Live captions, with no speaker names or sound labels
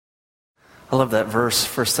I love that verse,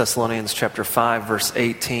 1 Thessalonians chapter 5, verse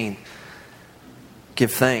 18.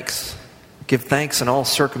 Give thanks. Give thanks in all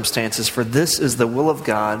circumstances, for this is the will of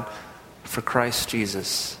God for Christ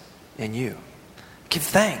Jesus in you. Give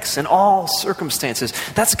thanks in all circumstances.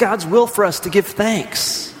 That's God's will for us to give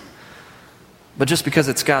thanks. But just because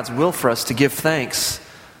it's God's will for us to give thanks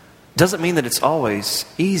doesn't mean that it's always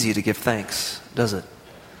easy to give thanks, does it?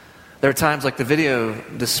 There are times like the video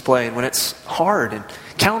display when it's hard and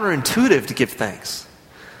counterintuitive to give thanks.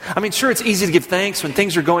 I mean, sure, it's easy to give thanks when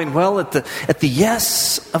things are going well at the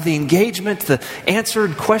yes of the engagement. The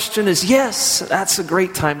answered question is yes. That's a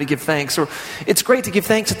great time to give thanks. Or it's great to give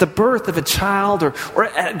thanks at the birth of a child or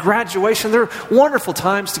at graduation. There are wonderful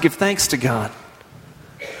times to give thanks to God.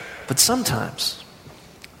 But sometimes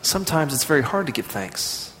it's very hard to give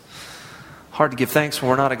thanks. Hard to give thanks when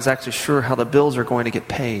we're not exactly sure how the bills are going to get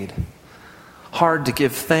paid. Hard to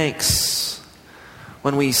give thanks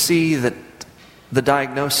when we see that the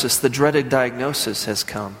dreaded diagnosis has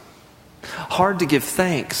come. Hard to give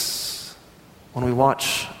thanks when we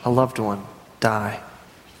watch a loved one die.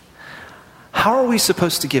 How are we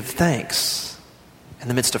supposed to give thanks in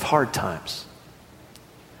the midst of hard times?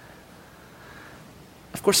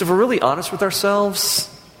 Of course, if we're really honest with ourselves,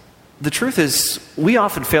 the truth is we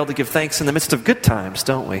often fail to give thanks in the midst of good times,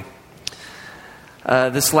 don't we?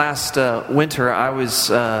 This last winter, I was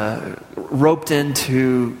roped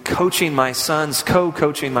into co-coaching my son's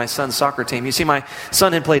soccer team. You see, my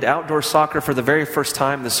son had played outdoor soccer for the very first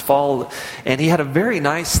time this fall, and he had a very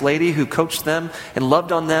nice lady who coached them and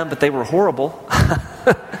loved on them, but they were horrible.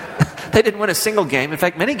 They didn't win a single game. In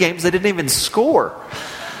fact, many games they didn't even score.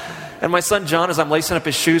 And my son John, as I'm lacing up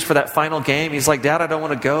his shoes for that final game, he's like, "Dad, I don't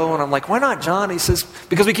want to go." And I'm like, "Why not, John?" He says,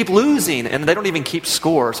 "Because we keep losing, and they don't even keep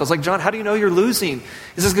score." So I was like, "John, how do you know you're losing?"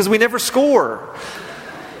 He says, "Because we never score."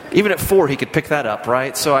 Even at 4, he could pick that up,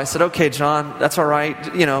 right? So I said, "Okay, John, that's all right.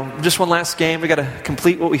 You know, just one last game. We got to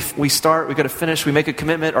complete what we start. We got to finish. We make a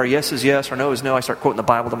commitment. Our yes is yes, our no is no." I start quoting the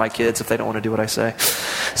Bible to my kids if they don't want to do what I say.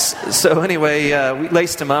 So anyway, we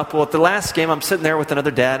laced him up. Well, at the last game, I'm sitting there with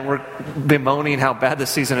another dad, and we're bemoaning how bad the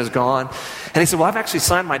season has gone. And he said, "Well, I've actually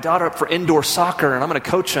signed my daughter up for indoor soccer, and I'm going to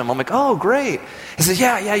coach him." I'm like, "Oh, great." He says,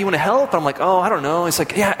 yeah, you want to help? And I'm like, "Oh, I don't know." He's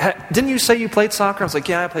like, "Yeah, didn't you say you played soccer?" I was like,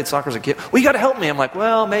 "Yeah, I played soccer as a kid." "Well, you got to help me." I'm like,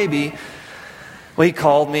 "Well, maybe." Well, he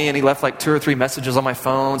called me, and he left like 2 or 3 messages on my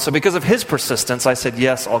phone. So because of his persistence, I said,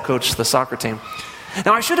 "Yes, I'll coach the soccer team."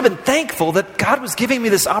 Now, I should have been thankful that God was giving me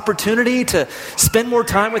this opportunity to spend more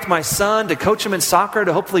time with my son, to coach him in soccer,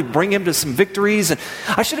 to hopefully bring him to some victories. And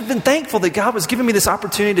I should have been thankful that God was giving me this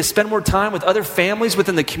opportunity to spend more time with other families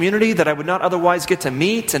within the community that I would not otherwise get to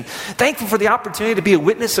meet. And thankful for the opportunity to be a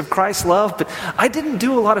witness of Christ's love. But I didn't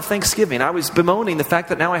do a lot of Thanksgiving. I was bemoaning the fact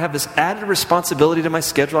that now I have this added responsibility to my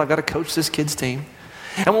schedule. I've got to coach this kid's team.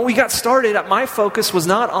 And when we got started, my focus was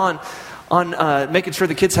not on making sure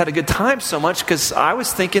the kids had a good time so much, because I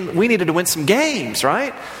was thinking we needed to win some games,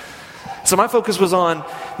 right? So my focus was on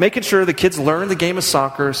making sure the kids learned the game of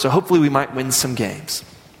soccer, so hopefully we might win some games.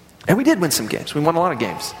 And we did win some games. We won a lot of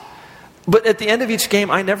games. But at the end of each game,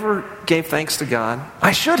 I never gave thanks to God.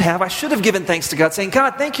 I should have given thanks to God, saying,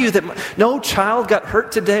 "God, thank you that no child got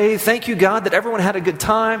hurt today. Thank you, God, that everyone had a good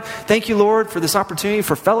time. Thank you, Lord, for this opportunity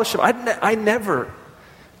for fellowship." I never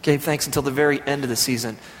gave thanks until the very end of the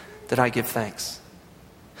season that I give thanks.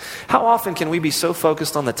 How often can we be so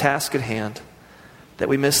focused on the task at hand that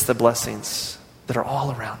we miss the blessings that are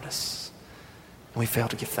all around us and we fail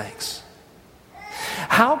to give thanks?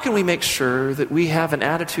 How can we make sure that we have an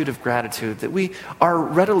attitude of gratitude, that we are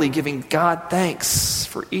readily giving God thanks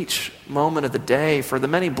for each moment of the day, for the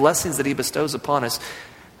many blessings that He bestows upon us?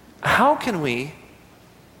 How can we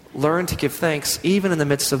learn to give thanks even in the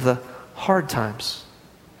midst of the hard times?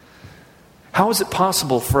 How is it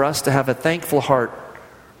possible for us to have a thankful heart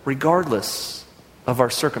regardless of our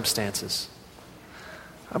circumstances?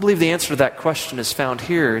 I believe the answer to that question is found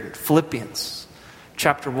here in Philippians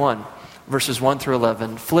chapter 1, verses 1 through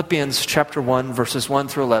 11. Philippians chapter 1, verses 1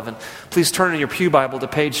 through 11. Please turn in your pew Bible to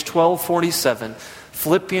page 1247.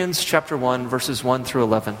 Philippians chapter 1, verses 1 through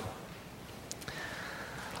 11.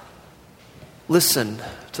 Listen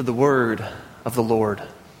to the word of the Lord.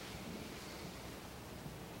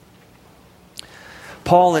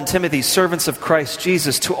 Paul and Timothy, servants of Christ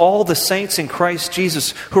Jesus, to all the saints in Christ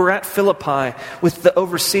Jesus who are at Philippi with the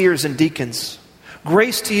overseers and deacons.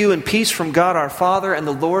 Grace to you and peace from God our Father and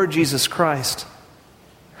the Lord Jesus Christ.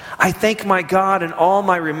 I thank my God in all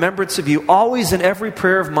my remembrance of you, always in every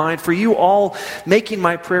prayer of mine, for you all making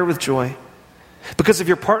my prayer with joy, because of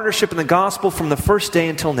your partnership in the gospel from the first day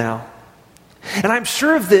until now. And I'm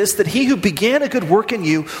sure of this, that he who began a good work in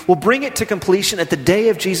you will bring it to completion at the day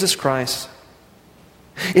of Jesus Christ.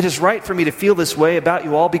 It is right for me to feel this way about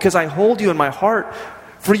you all because I hold you in my heart,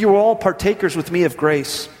 for you are all partakers with me of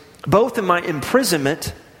grace, both in my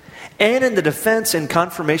imprisonment and in the defense and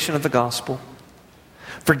confirmation of the gospel.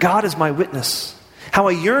 For God is my witness, how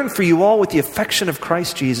I yearn for you all with the affection of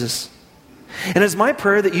Christ Jesus. And it is my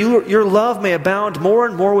prayer that your love may abound more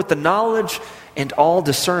and more with the knowledge and all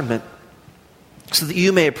discernment, so that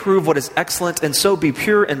you may approve what is excellent and so be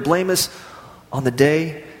pure and blameless on the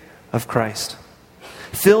day of Christ,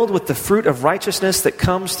 filled with the fruit of righteousness that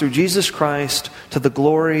comes through Jesus Christ to the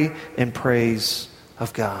glory and praise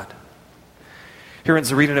of God. Here ends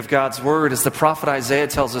the reading of God's word. As the prophet Isaiah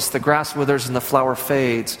tells us, the grass withers and the flower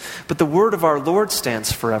fades, but the word of our Lord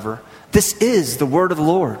stands forever. This is the word of the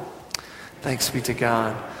Lord. Thanks be to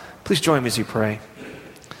God. Please join me as you pray.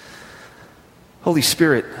 Holy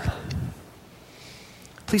Spirit,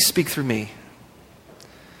 please speak through me,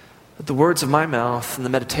 that the words of my mouth and the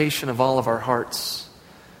meditation of all of our hearts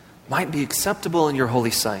might be acceptable in your holy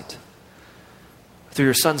sight. Through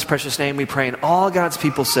your Son's precious name we pray, and all God's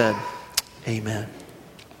people said, Amen.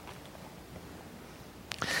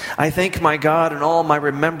 I thank my God in all my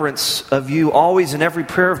remembrance of you, always in every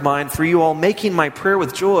prayer of mine, for you all making my prayer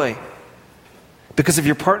with joy, because of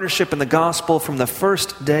your partnership in the gospel from the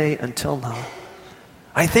first day until now.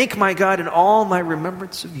 I thank my God in all my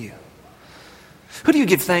remembrance of you. Who do you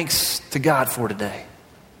give thanks to God for today?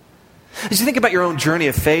 As you think about your own journey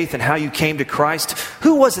of faith and how you came to Christ,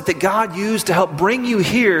 who was it that God used to help bring you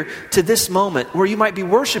here to this moment where you might be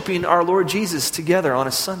worshiping our Lord Jesus together on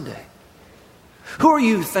a Sunday? Who are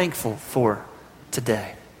you thankful for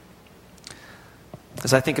today?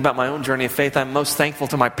 As I think about my own journey of faith, I'm most thankful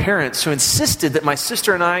to my parents who insisted that my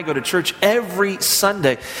sister and I go to church every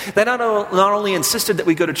Sunday. They not only insisted that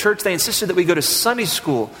we go to church, they insisted that we go to Sunday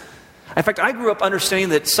school. In fact, I grew up understanding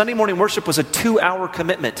that Sunday morning worship was a 2-hour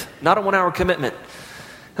commitment, not a 1-hour commitment.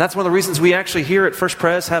 And that's one of the reasons we actually here at First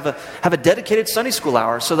Pres have a dedicated Sunday school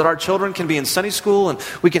hour, so that our children can be in Sunday school and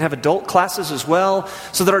we can have adult classes as well,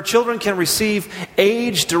 so that our children can receive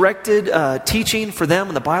age-directed teaching for them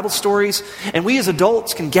in the Bible stories. And we as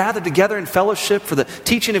adults can gather together in fellowship for the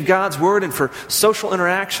teaching of God's Word and for social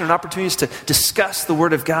interaction and opportunities to discuss the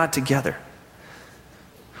Word of God together.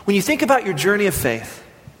 When you think about your journey of faith,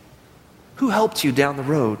 who helped you down the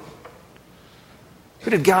road? Who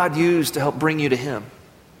did God use to help bring you to Him?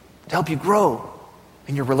 To help you grow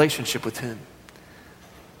in your relationship with Him?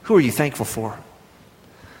 Who are you thankful for?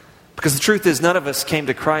 Because the truth is, none of us came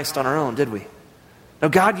to Christ on our own, did we? No,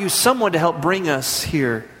 God used someone to help bring us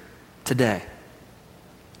here today.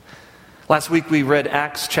 Last week we read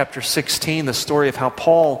Acts chapter 16, the story of how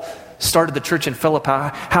Paul started the church in Philippi,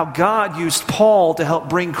 how God used Paul to help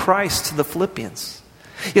bring Christ to the Philippians.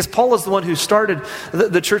 Yes, Paul is the one who started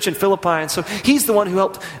the church in Philippi, and so he's the one who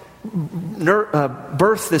helped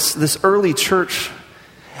birth this early church.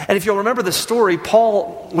 And if you'll remember the story,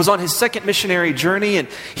 Paul was on his second missionary journey, and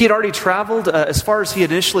he had already traveled as far as he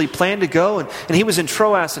had initially planned to go, and he was in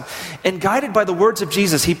Troas. And guided by the words of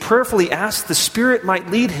Jesus, he prayerfully asked the Spirit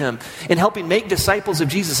might lead him in helping make disciples of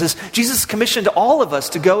Jesus. As Jesus commissioned all of us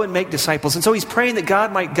to go and make disciples. And so he's praying that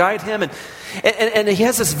God might guide him, and he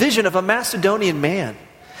has this vision of a Macedonian man.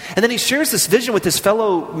 And then he shares this vision with his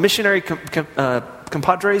fellow missionary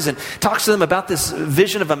compadres and talks to them about this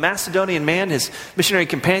vision of a Macedonian man, his missionary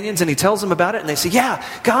companions, and he tells them about it, and they say, yeah,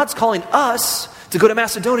 God's calling us to go to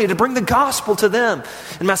Macedonia to bring the gospel to them.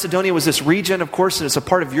 And Macedonia was this region, of course, and it's a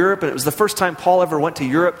part of Europe, and it was the first time Paul ever went to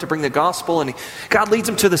Europe to bring the gospel, and God leads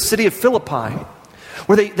him to the city of Philippi,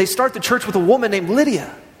 where they start the church with a woman named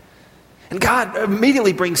Lydia. And God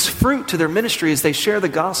immediately brings fruit to their ministry as they share the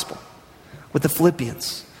gospel with the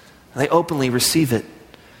Philippians. They openly receive it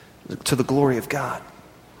to the glory of God.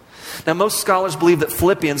 Now, most scholars believe that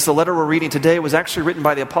Philippians, the letter we're reading today, was actually written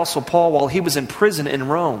by the Apostle Paul while he was in prison in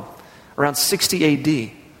Rome, around 60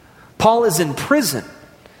 AD. Paul is in prison,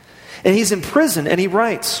 and he's in prison, and he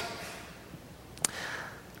writes,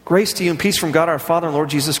 grace to you and peace from God our Father and Lord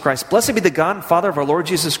Jesus Christ. Blessed be the God and Father of our Lord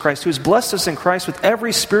Jesus Christ, who has blessed us in Christ with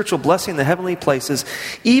every spiritual blessing in the heavenly places,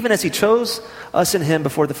 even as He chose us in Him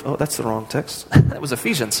before the... Oh, that's the wrong text. That was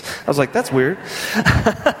Ephesians. I was like, that's weird.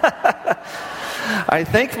 I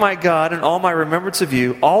thank my God in all my remembrance of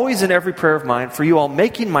you, always in every prayer of mine, for you all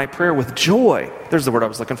making my prayer with joy. There's the word I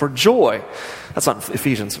was looking for, joy. That's not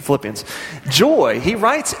Ephesians, Philippians. Joy. He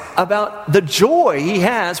writes about the joy he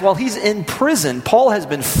has while he's in prison. Paul has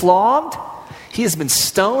been flogged. He has been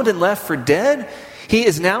stoned and left for dead. He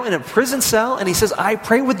is now in a prison cell, and he says, I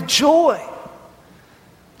pray with joy.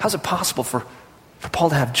 How's it possible for Paul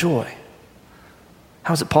to have joy?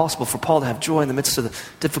 How is it possible for Paul to have joy in the midst of the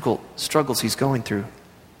difficult struggles he's going through?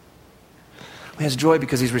 He has joy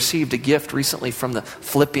because he's received a gift recently from the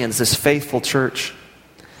Philippians, this faithful church.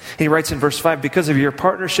 He writes in verse 5, because of your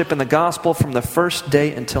partnership in the gospel from the first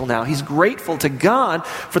day until now. He's grateful to God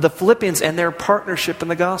for the Philippians and their partnership in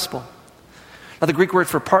the gospel. Now, the Greek word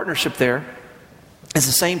for partnership there is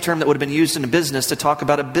the same term that would have been used in a business to talk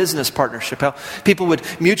about a business partnership. How people would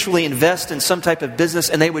mutually invest in some type of business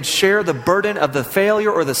and they would share the burden of the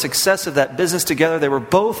failure or the success of that business together. They were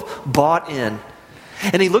both bought in.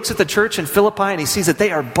 And he looks at the church in Philippi and he sees that they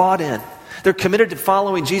are bought in. They're committed to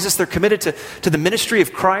following Jesus. They're committed to the ministry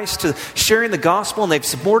of Christ, to sharing the gospel, and they've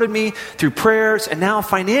supported me through prayers, and now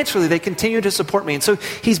financially they continue to support me. And so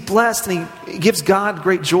he's blessed, and he gives God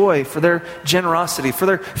great joy for their generosity, for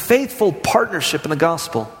their faithful partnership in the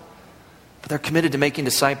gospel. But they're committed to making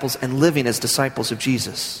disciples and living as disciples of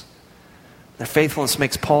Jesus. Their faithfulness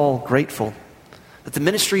makes Paul grateful that the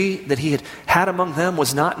ministry that he had among them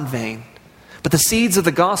was not in vain. But the seeds of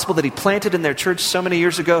the gospel that he planted in their church so many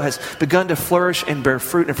years ago has begun to flourish and bear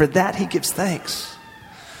fruit. And for that, he gives thanks.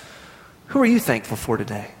 Who are you thankful for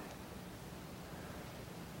today?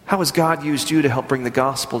 How has God used you to help bring the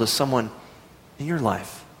gospel to someone in your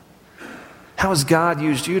life? How has God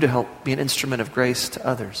used you to help be an instrument of grace to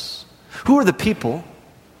others? Who are the people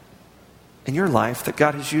in your life that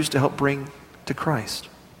God has used to help bring to Christ?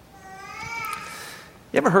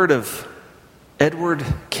 You ever heard of Edward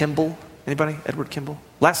Kimball? Anybody? Edward Kimball?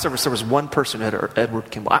 Last service there was one person who had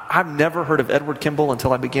Edward Kimball. I've never heard of Edward Kimball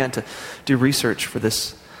until I began to do research for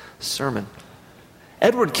this sermon.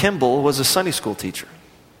 Edward Kimball was a Sunday school teacher.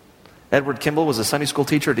 Edward Kimball was a Sunday school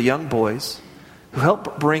teacher to young boys who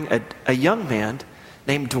helped bring a young man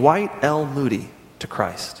named Dwight L. Moody to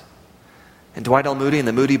Christ. And Dwight L. Moody and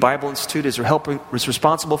the Moody Bible Institute is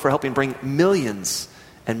responsible for helping bring millions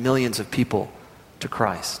and millions of people to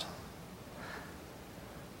Christ.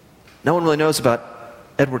 No one really knows about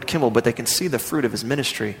Edward Kimball, but they can see the fruit of his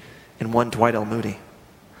ministry in one Dwight L. Moody.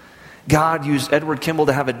 God used Edward Kimball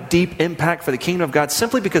to have a deep impact for the kingdom of God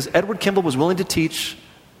simply because Edward Kimball was willing to teach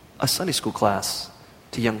a Sunday school class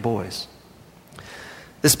to young boys.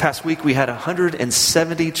 This past week, we had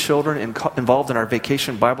 170 children involved in our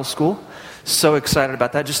vacation Bible school. So excited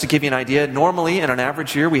about that. Just to give you an idea, normally in an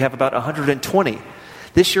average year, we have about 120.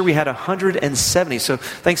 This year we had 170. So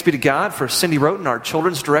thanks be to God for Cindy Roten, our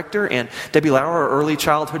children's director, and Debbie Lauer, our early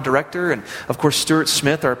childhood director, and of course Stuart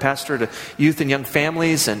Smith, our pastor to youth and young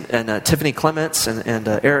families, and Tiffany Clements, and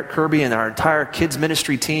Eric Kirby, and our entire kids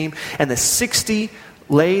ministry team, and the 60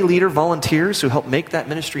 lay leader volunteers who helped make that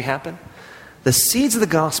ministry happen. The seeds of the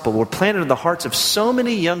gospel were planted in the hearts of so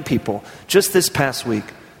many young people just this past week.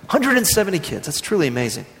 170 kids. That's truly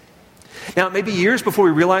amazing. Now, it may be years before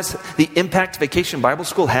we realize the impact Vacation Bible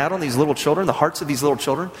School had on these little children, the hearts of these little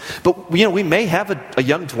children. But, we may have a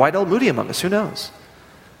young Dwight L. Moody among us. Who knows?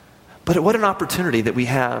 But what an opportunity that we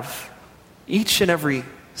have each and every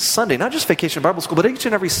Sunday, not just Vacation Bible School, but each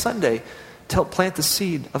and every Sunday to help plant the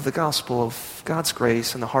seed of the gospel of God's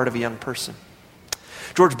grace in the heart of a young person.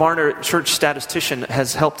 George Barner, church statistician,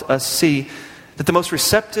 has helped us see that the most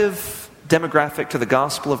receptive demographic to the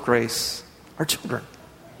gospel of grace are children.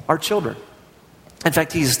 Our children. In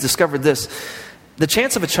fact, he's discovered this. The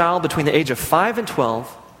chance of a child between the age of 5 and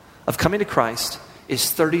 12 of coming to Christ is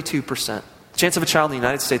 32%. The chance of a child in the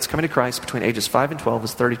United States coming to Christ between ages 5 and 12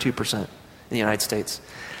 is 32% in the United States.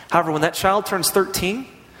 However, when that child turns 13,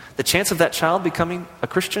 the chance of that child becoming a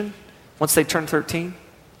Christian, once they turn 13,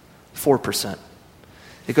 4%.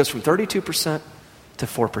 It goes from 32% to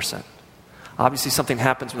 4%. Obviously, something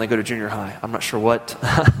happens when they go to junior high. I'm not sure what.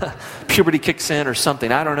 Puberty kicks in or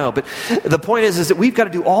something. I don't know. But the point is that we've got to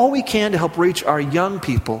do all we can to help reach our young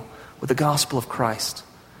people with the gospel of Christ,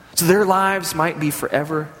 so their lives might be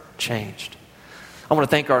forever changed. I want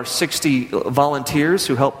to thank our 60 volunteers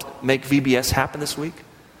who helped make VBS happen this week.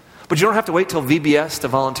 But you don't have to wait till VBS to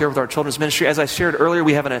volunteer with our children's ministry. As I shared earlier,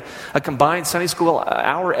 we have a combined Sunday school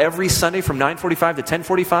hour every Sunday from 9:45 to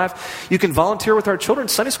 10:45. You can volunteer with our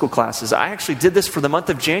children's Sunday school classes. I actually did this for the month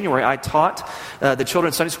of January. I taught the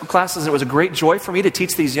children's Sunday school classes. It was a great joy for me to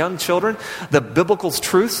teach these young children the biblical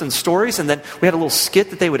truths and stories. And then we had a little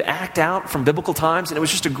skit that they would act out from biblical times. And it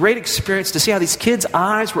was just a great experience to see how these kids'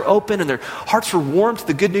 eyes were open and their hearts were warmed to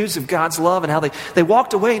the good news of God's love, and how they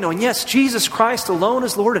walked away knowing, yes, Jesus Christ alone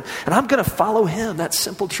is Lord, and I'm going to follow him. That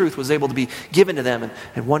simple truth was able to be given to them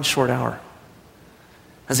in one short hour.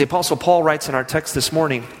 As the Apostle Paul writes in our text this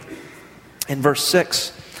morning, in verse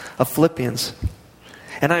 6 of Philippians,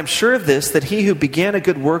 "And I am sure of this, that he who began a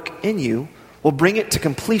good work in you will bring it to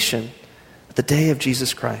completion at the day of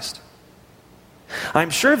Jesus Christ. I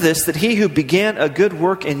am sure of this, that he who began a good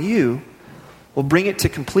work in you will bring it to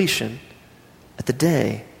completion at the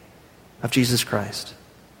day of Jesus Christ.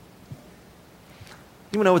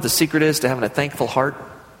 You know what the secret is to having a thankful heart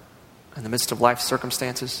in the midst of life's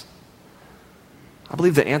circumstances? I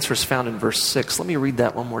believe the answer is found in verse 6. Let me read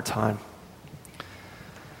that one more time.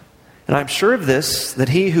 And I'm sure of this, that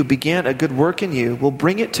he who began a good work in you will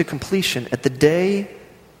bring it to completion at the day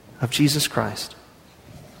of Jesus Christ.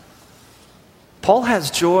 Paul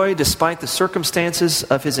has joy despite the circumstances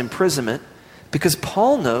of his imprisonment because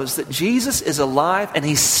Paul knows that Jesus is alive and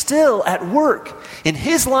he's still at work in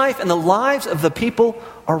his life and the lives of the people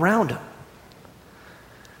around him.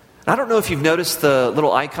 I don't know if you've noticed the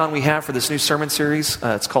little icon we have for this new sermon series.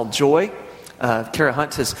 It's called Joy. Kara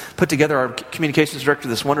Hunt has put together, our communications director,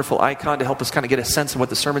 this wonderful icon to help us kind of get a sense of what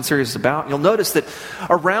the sermon series is about. You'll notice that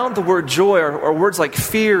around the word joy are words like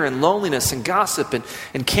fear and loneliness and gossip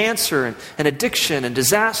and cancer and addiction and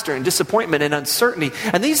disaster and disappointment and uncertainty.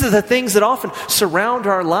 And these are the things that often surround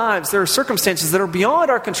our lives. There are circumstances that are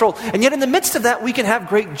beyond our control. And yet in the midst of that, we can have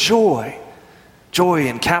great joy. Joy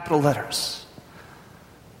in capital letters.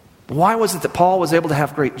 Why was it that Paul was able to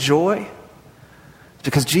have great joy?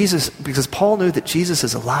 Because Paul knew that Jesus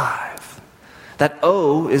is alive. That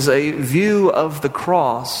O is a view of the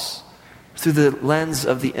cross through the lens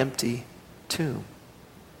of the empty tomb.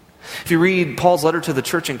 If you read Paul's letter to the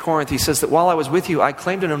church in Corinth, he says that while I was with you, I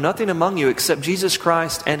claimed to know nothing among you except Jesus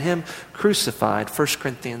Christ and him crucified. 1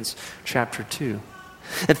 Corinthians chapter 2.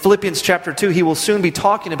 In Philippians chapter 2, he will soon be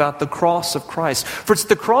talking about the cross of Christ. For it's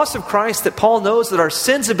the cross of Christ that Paul knows that our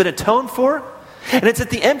sins have been atoned for. And it's at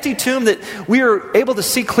the empty tomb that we are able to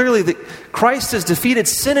see clearly that Christ has defeated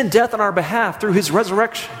sin and death on our behalf through his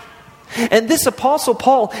resurrection. And this apostle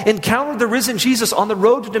Paul encountered the risen Jesus on the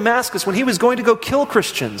road to Damascus when he was going to go kill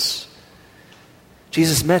Christians.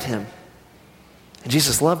 Jesus met him. And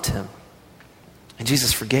Jesus loved him. And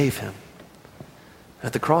Jesus forgave him.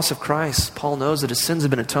 At the cross of Christ, Paul knows that his sins have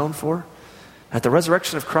been atoned for. At the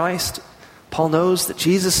resurrection of Christ, Paul knows that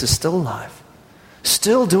Jesus is still alive.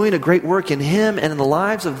 Still doing a great work in him and in the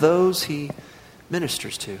lives of those he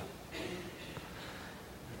ministers to.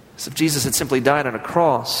 As if Jesus had simply died on a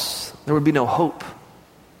cross, there would be no hope.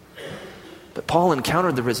 But Paul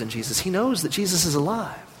encountered the risen Jesus. He knows that Jesus is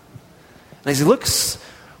alive. And as he looks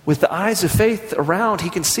with the eyes of faith around,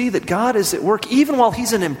 he can see that God is at work. Even while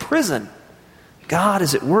he's in prison, God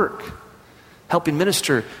is at work, helping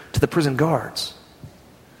minister to the prison guards.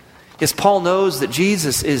 Yes, Paul knows that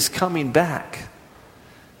Jesus is coming back.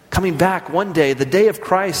 Coming back one day, the day of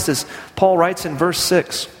Christ, as Paul writes in verse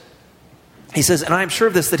 6. He says, and I am sure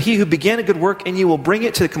of this, that he who began a good work in you will bring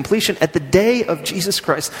it to completion at the day of Jesus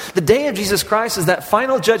Christ. The day of Jesus Christ is that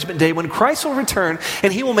final judgment day when Christ will return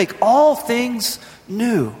and he will make all things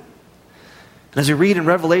new. And as we read in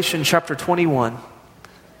Revelation chapter 21,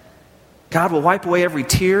 God will wipe away every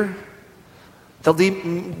tear.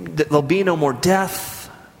 There'll be no more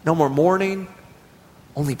death, no more mourning,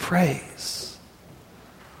 only praise.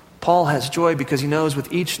 Paul has joy because he knows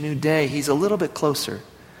with each new day he's a little bit closer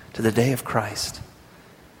to the day of Christ.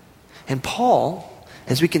 And Paul,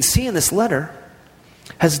 as we can see in this letter,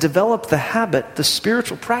 has developed the habit, the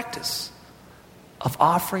spiritual practice of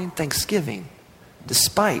offering thanksgiving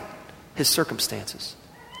despite his circumstances.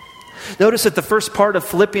 Notice that the first part of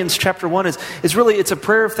Philippians chapter 1 is really, it's a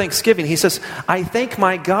prayer of thanksgiving. He says, I thank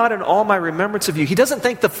my God in all my remembrance of you. He doesn't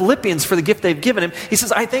thank the Philippians for the gift they've given him. He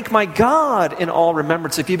says, I thank my God in all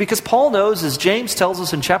remembrance of you. Because Paul knows, as James tells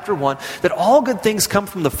us in chapter 1, that all good things come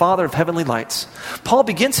from the Father of heavenly lights. Paul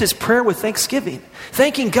begins his prayer with thanksgiving,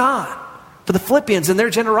 thanking God for the Philippians and their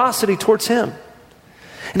generosity towards him.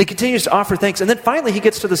 And he continues to offer thanks. And then finally he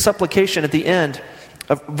gets to the supplication at the end.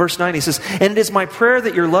 Verse 9, he says, and it is my prayer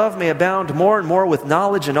that your love may abound more and more with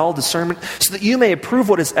knowledge and all discernment, so that you may approve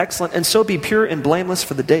what is excellent and so be pure and blameless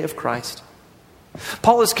for the day of Christ.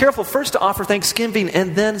 Paul is careful first to offer thanksgiving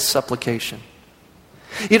and then supplication.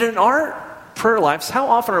 Yet in our prayer lives, how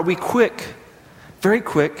often are we quick, very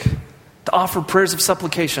quick, to offer prayers of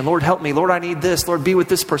supplication? Lord, help me. Lord, I need this. Lord, be with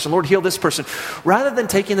this person. Lord, heal this person. Rather than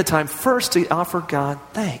taking the time first to offer God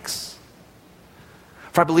thanks.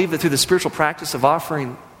 For I believe that through the spiritual practice of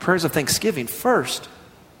offering prayers of thanksgiving first,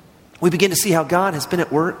 we begin to see how God has been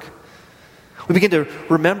at work. We begin to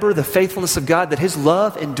remember the faithfulness of God, that his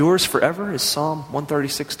love endures forever, as Psalm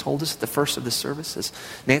 136 told us at the first of this service, as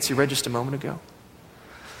Nancy read just a moment ago.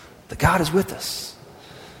 That God is with us.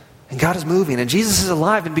 And God is moving. And Jesus is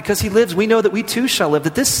alive. And because he lives, we know that we too shall live.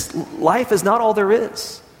 That this life is not all there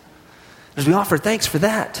is. As we offer thanks for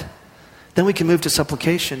that, then we can move to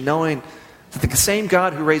supplication, knowing that the same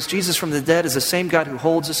God who raised Jesus from the dead is the same God who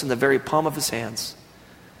holds us in the very palm of his hands.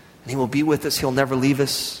 And he will be with us. He'll never leave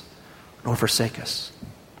us nor forsake us.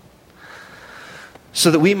 So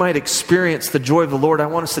that we might experience the joy of the Lord, I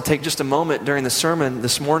want us to take just a moment during the sermon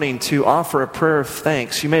this morning to offer a prayer of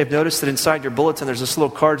thanks. You may have noticed that inside your bulletin there's this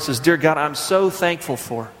little card that says, Dear God, I'm so thankful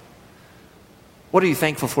for. What are you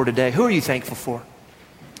thankful for today? Who are you thankful for?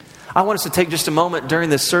 I want us to take just a moment during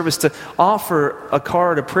this service to offer a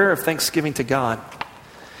card, a prayer of thanksgiving to God.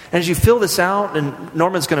 And as you fill this out, and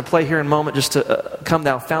Norman's going to play here in a moment just to Come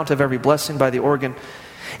Thou Fount of Every Blessing by the organ.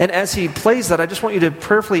 And as he plays that, I just want you to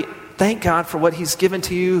prayerfully thank God for what He's given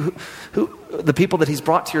to you, the people that He's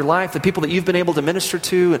brought to your life, the people that you've been able to minister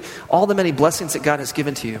to, and all the many blessings that God has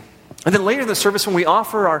given to you. And then later in the service, when we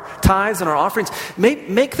offer our tithes and our offerings,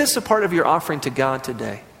 make this a part of your offering to God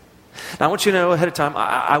today. Now, I want you to know ahead of time,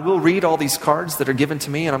 I will read all these cards that are given to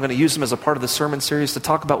me, and I'm going to use them as a part of the sermon series to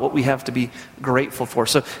talk about what we have to be grateful for.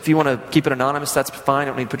 So if you want to keep it anonymous, that's fine.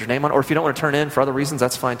 You don't need to put your name on it. Or if you don't want to turn in for other reasons,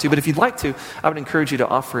 that's fine too. But if you'd like to, I would encourage you to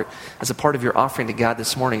offer it as a part of your offering to God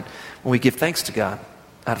this morning when we give thanks to God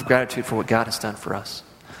out of gratitude for what God has done for us.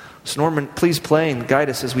 So Norman, please play and guide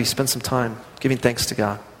us as we spend some time giving thanks to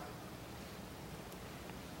God.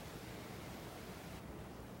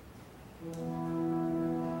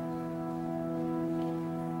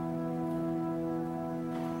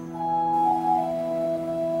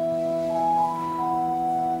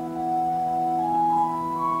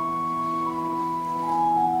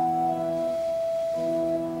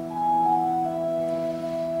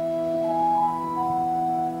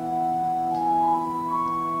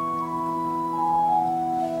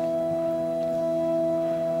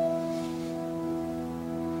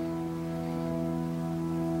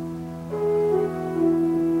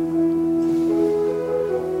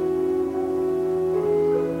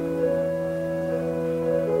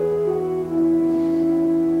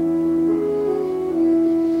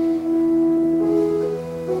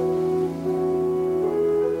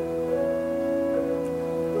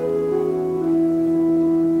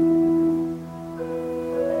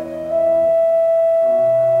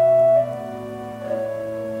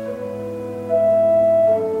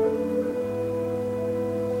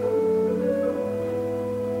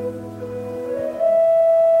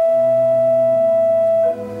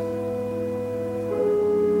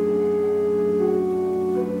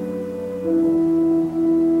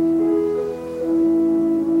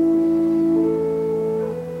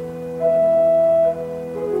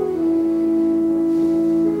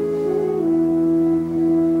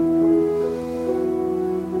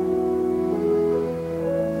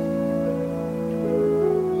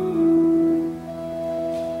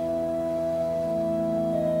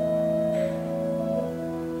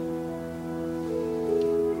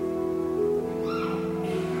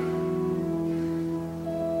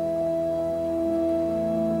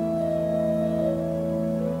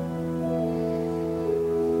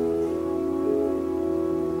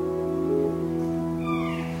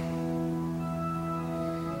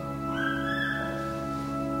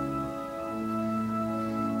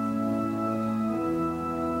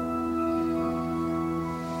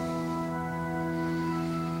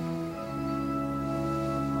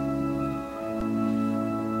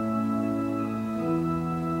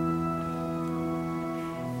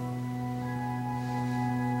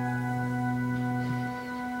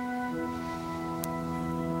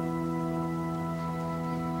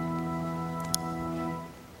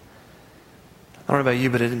 I don't know about you,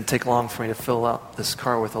 but it didn't take long for me to fill out this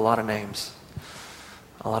card with a lot of names.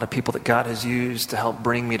 A lot of people that God has used to help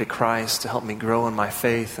bring me to Christ, to help me grow in my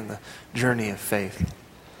faith and the journey of faith.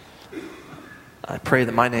 I pray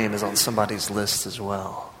that my name is on somebody's list as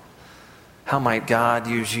well. How might God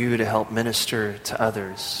use you to help minister to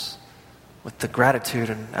others with the gratitude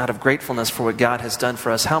and out of gratefulness for what God has done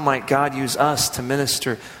for us? How might God use us to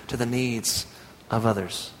minister to the needs of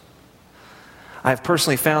others? I have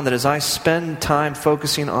personally found that as I spend time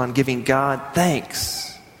focusing on giving God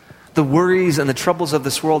thanks, the worries and the troubles of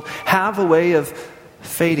this world have a way of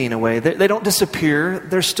fading away. They don't disappear.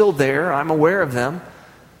 They're still there. I'm aware of them,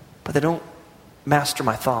 but they don't master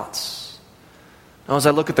my thoughts. Now, as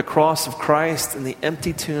I look at the cross of Christ and the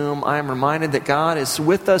empty tomb, I am reminded that God is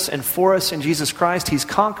with us and for us in Jesus Christ. He's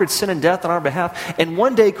conquered sin and death on our behalf. And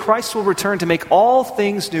one day Christ will return to make all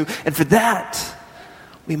things new. And for that,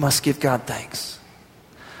 we must give God thanks.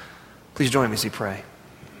 Please join me as we pray.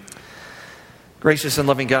 Gracious and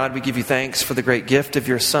loving God, we give you thanks for the great gift of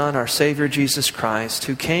your Son, our Savior, Jesus Christ,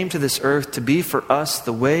 who came to this earth to be for us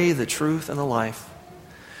the way, the truth, and the life.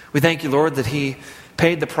 We thank you, Lord, that He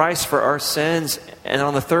paid the price for our sins, and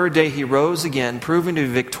on the third day He rose again, proving to be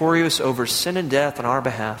victorious over sin and death on our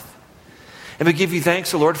behalf. And we give you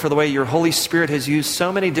thanks, O Lord, for the way your Holy Spirit has used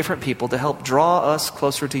so many different people to help draw us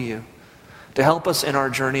closer to you. to help us in our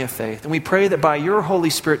journey of faith. And we pray that by your Holy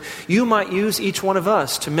Spirit, you might use each one of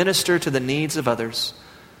us to minister to the needs of others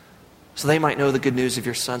so they might know the good news of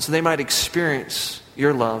your Son, so they might experience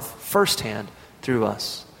your love firsthand through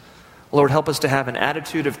us. Lord, help us to have an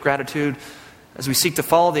attitude of gratitude as we seek to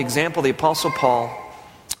follow the example of the Apostle Paul,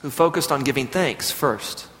 who focused on giving thanks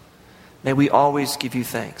first. May we always give you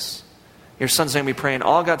thanks. In your Son's name we pray, and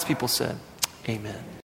all God's people said, amen.